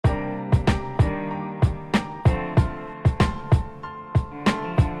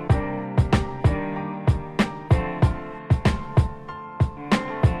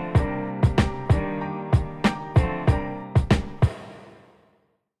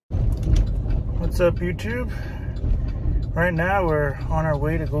What's up, YouTube? Right now we're on our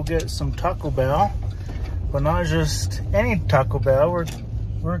way to go get some Taco Bell, but not just any Taco Bell.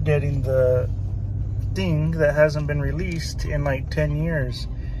 We're getting the thing that hasn't been released in like 10 years,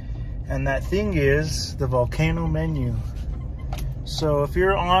 and that thing is the Volcano menu. So if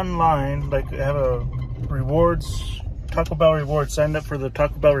you're online, like have a rewards, Taco Bell rewards, signed up for the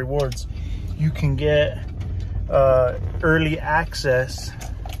Taco Bell rewards, you can get early access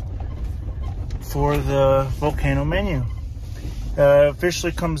for the Volcano menu.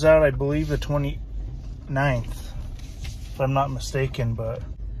 Officially comes out, I believe, the 29th, if I'm not mistaken. But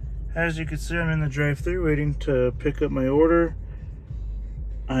as you can see, I'm in the drive-thru waiting to pick up my order.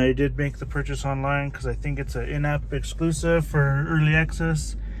 I did make the purchase online because I think it's an in-app exclusive for early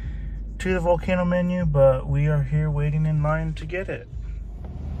access to the Volcano menu, but we are here waiting in line to get it.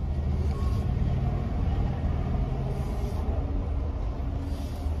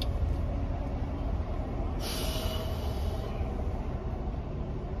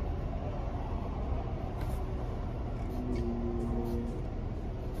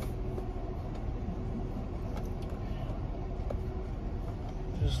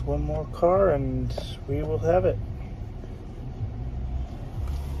 Just one more car and we will have it.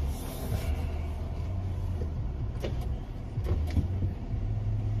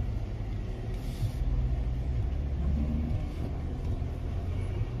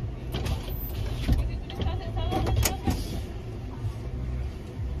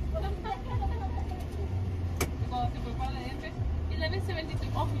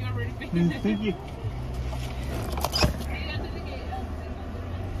 Thank you.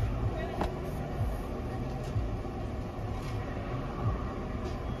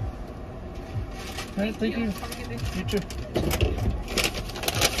 All right, thank you. You too.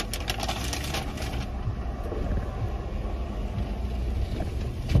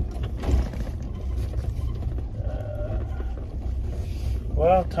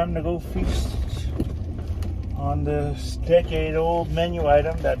 Well, time to go feast on this decade-old menu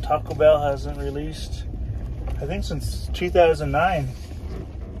item that Taco Bell hasn't released, I think, since 2009.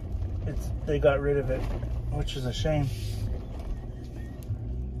 They got rid of it, which is a shame.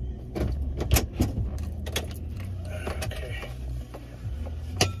 Okay.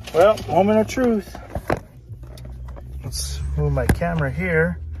 Well, moment of truth. Let's move my camera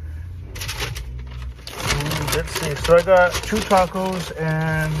here. Let's see. So I got 2 tacos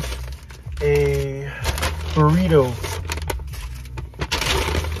and a burrito.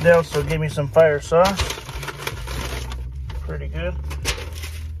 They also gave me some fire sauce. Pretty good.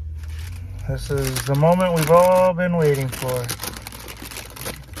 This is the moment we've all been waiting for.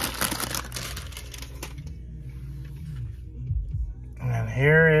 And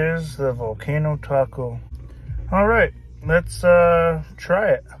here is the Volcano taco. All right, let's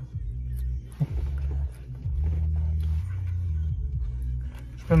try it.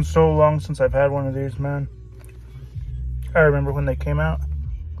 It's been so long since I've had one of these, man. I remember when they came out.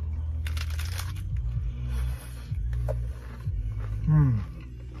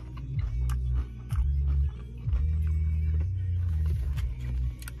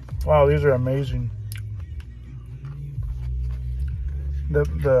 Wow, these are amazing.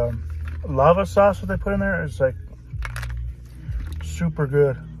 The lava sauce that they put in there is like super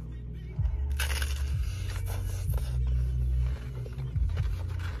good.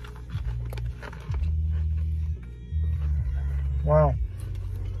 Wow.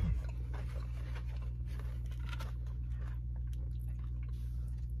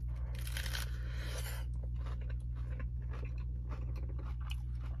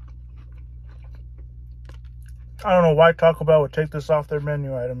 I don't know why Taco Bell would take this off their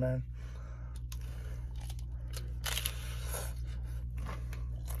menu item, man.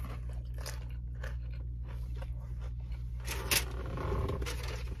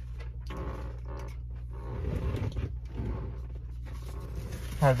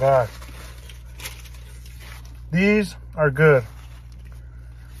 My God. These are good.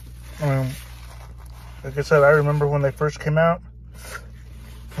 I mean, like I said, I remember when they first came out,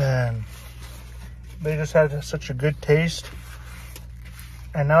 and they just had such a good taste.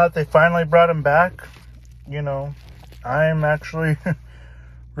 And now that they finally brought them back, you know, I'm actually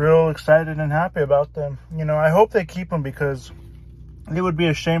real excited and happy about them. You know, I hope they keep them because it would be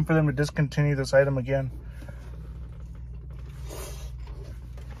a shame for them to discontinue this item again.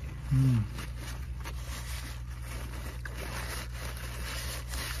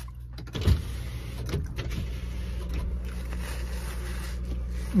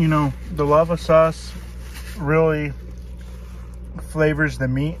 You know, the lava sauce really flavors the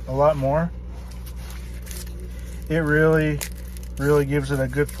meat a lot more. It really gives it a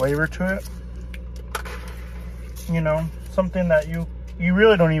good flavor to it. you know, something that you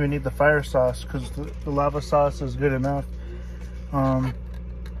really don't even need the fire sauce, because the lava sauce is good enough.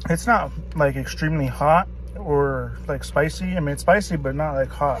 It's not like extremely hot or like spicy. I mean, it's spicy, but not like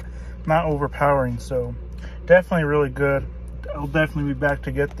hot, not overpowering. So definitely really good. I'll definitely be back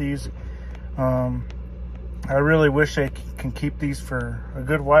to get these. I really wish I can keep these for a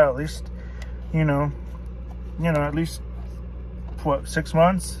good while, at least, you know, at least what, 6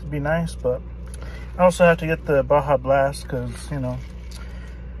 months. It'd be nice. But I also have to get the Baja Blast because, you know,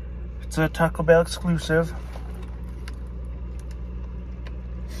 it's a Taco Bell exclusive.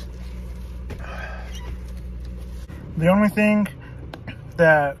 The only thing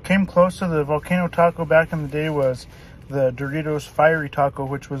that came close to the Volcano taco back in the day was the Doritos Fiery Taco,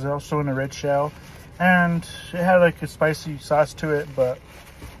 which was also in a red shell, and it had like a spicy sauce to it. But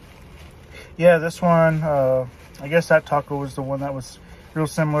yeah, this one, I guess that taco was the one that was real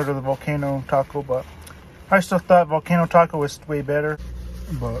similar to the Volcano taco, but I still thought Volcano taco was way better.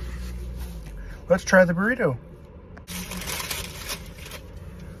 But let's try the burrito.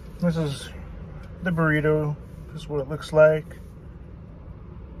 This is the burrito. This is what it looks like.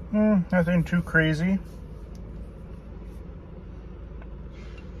 Nothing too crazy.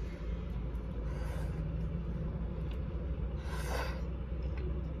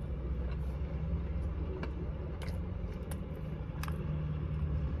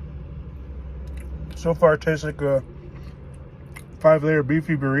 So far it tastes like a 5-layer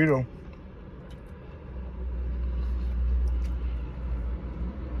beefy burrito.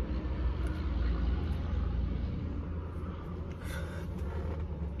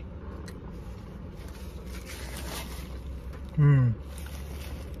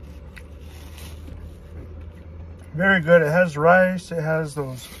 Very good. It has rice. It has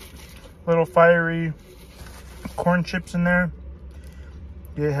those little fiery corn chips in there.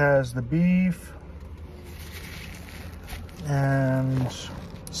 It has the beef and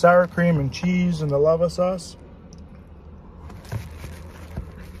sour cream and cheese and the lava sauce.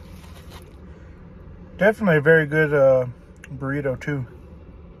 Definitely a very good burrito too.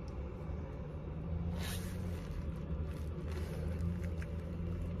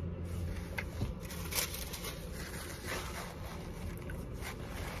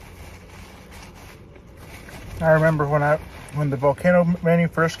 I remember when the Volcano menu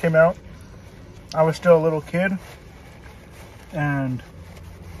first came out, I was still a little kid, and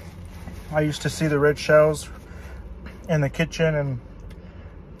I used to see the red shells in the kitchen, and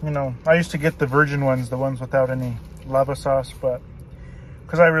you know, I used to get the virgin ones, the ones without any lava sauce, but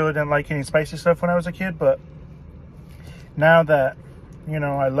because I really didn't like any spicy stuff when I was a kid. But now that, you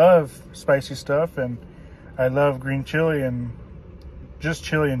know, I love spicy stuff and I love green chili and just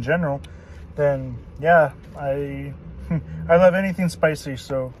chili in general, then yeah, I love anything spicy.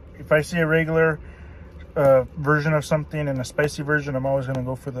 So if I see a regular version of something and a spicy version, I'm always gonna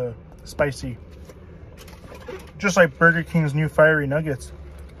go for the spicy. Just like Burger King's new fiery nuggets.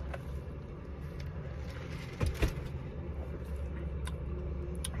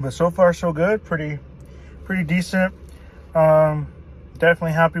 But so far so good, pretty decent.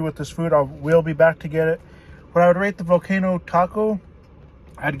 Definitely happy with this food. I will be back to get it. What I would rate the Volcano taco,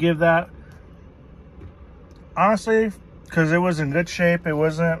 I'd give that, honestly, because it was in good shape. It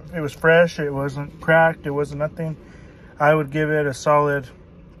was fresh. It wasn't cracked. It wasn't nothing. I would give it a solid,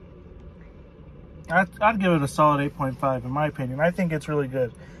 I'd give it a solid 8.5 in my opinion. I think it's really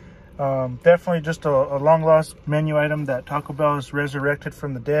good. Definitely just a long lost menu item that Taco Bell has resurrected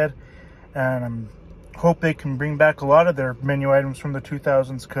from the dead, and I hope they can bring back a lot of their menu items from the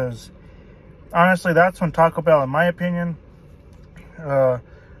 2000s, because honestly, that's when Taco Bell, in my opinion,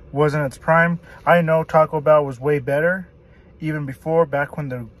 was in its prime. I know Taco Bell was way better even before, back when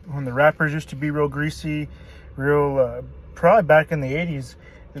the wrappers used to be real greasy, probably back in the 80s.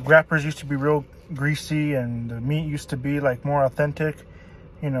 The wrappers used to be real greasy and the meat used to be like more authentic.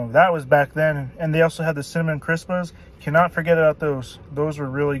 You know, that was back then. And they also had the cinnamon crispas. Cannot forget about those. Those were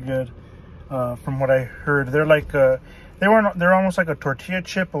really good, from what I heard. They're like they're almost like a tortilla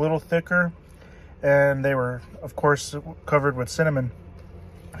chip, a little thicker, and they were, of course, covered with cinnamon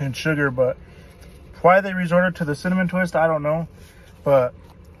and sugar. But why they resorted to the cinnamon twist, I don't know. But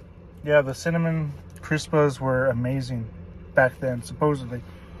yeah, the cinnamon crispas were amazing back then, supposedly.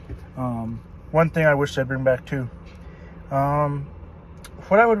 One thing I wish they'd bring back too.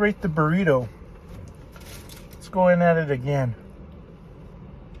 What I would rate the burrito, let's go in at it again.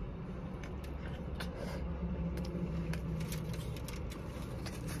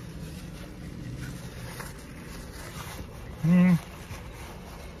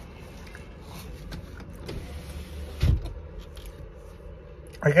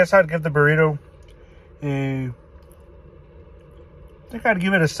 I guess I'd give the burrito a think I'd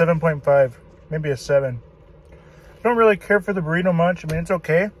give it a 7.5, maybe a 7. I don't really care for the burrito much. I mean, it's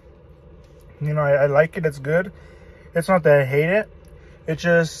okay. You know, I like it. It's good. It's not that I hate it. It's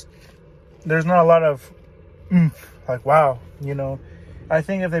just, there's not a lot of oomph. Like, wow, you know. I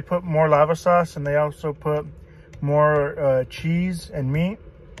think if they put more lava sauce and they also put more cheese and meat,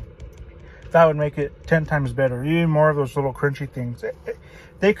 that would make it 10 times better. Even more of those little crunchy things.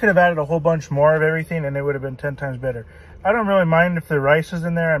 They could have added a whole bunch more of everything and it would have been 10 times better. I don't really mind if the rice is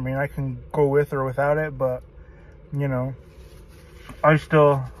in there. I mean, I can go with or without it, but you know, I'll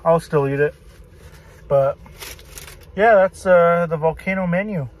still eat it. But yeah, that's the Volcano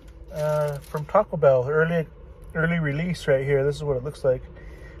menu from Taco Bell. Early release right here. This is what it looks like.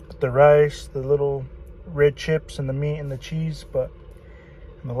 With the rice, the little red chips, and the meat and the cheese, and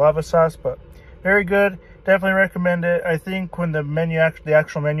the lava sauce. But very good. Definitely recommend it. I think when the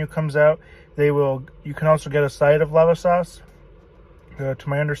actual menu comes out, you can also get a side of lava sauce. To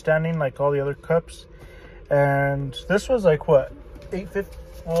my understanding, like all the other cups. And this was like what, $8.50?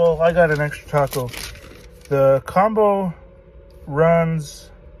 Well, I got an extra taco. The combo runs,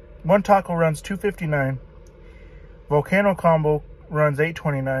 one taco runs $2.59. Volcano combo runs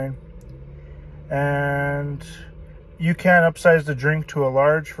 $8.29. And you can upsize the drink to a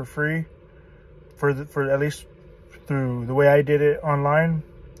large for free, for at least through the way I did it online.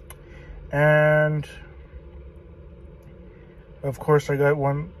 And of course I got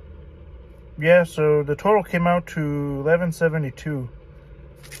one. Yeah, so the total came out to $11.72.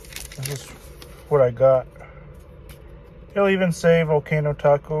 This is what I got. He'll even say Volcano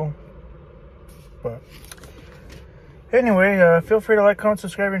taco. But anyway, feel free to like, comment,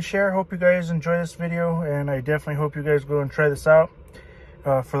 subscribe, and share. Hope you guys enjoy this video, and I definitely hope you guys go and try this out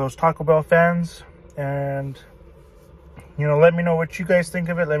for those Taco Bell fans. And you know, let me know what you guys think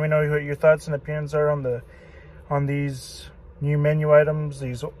of it. Let me know what your thoughts and opinions are on these new menu items,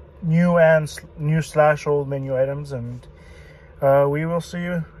 these new slash old menu items. And we will see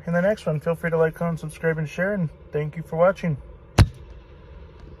you in the next one. Feel free to like, comment, subscribe, and share, and thank you for watching.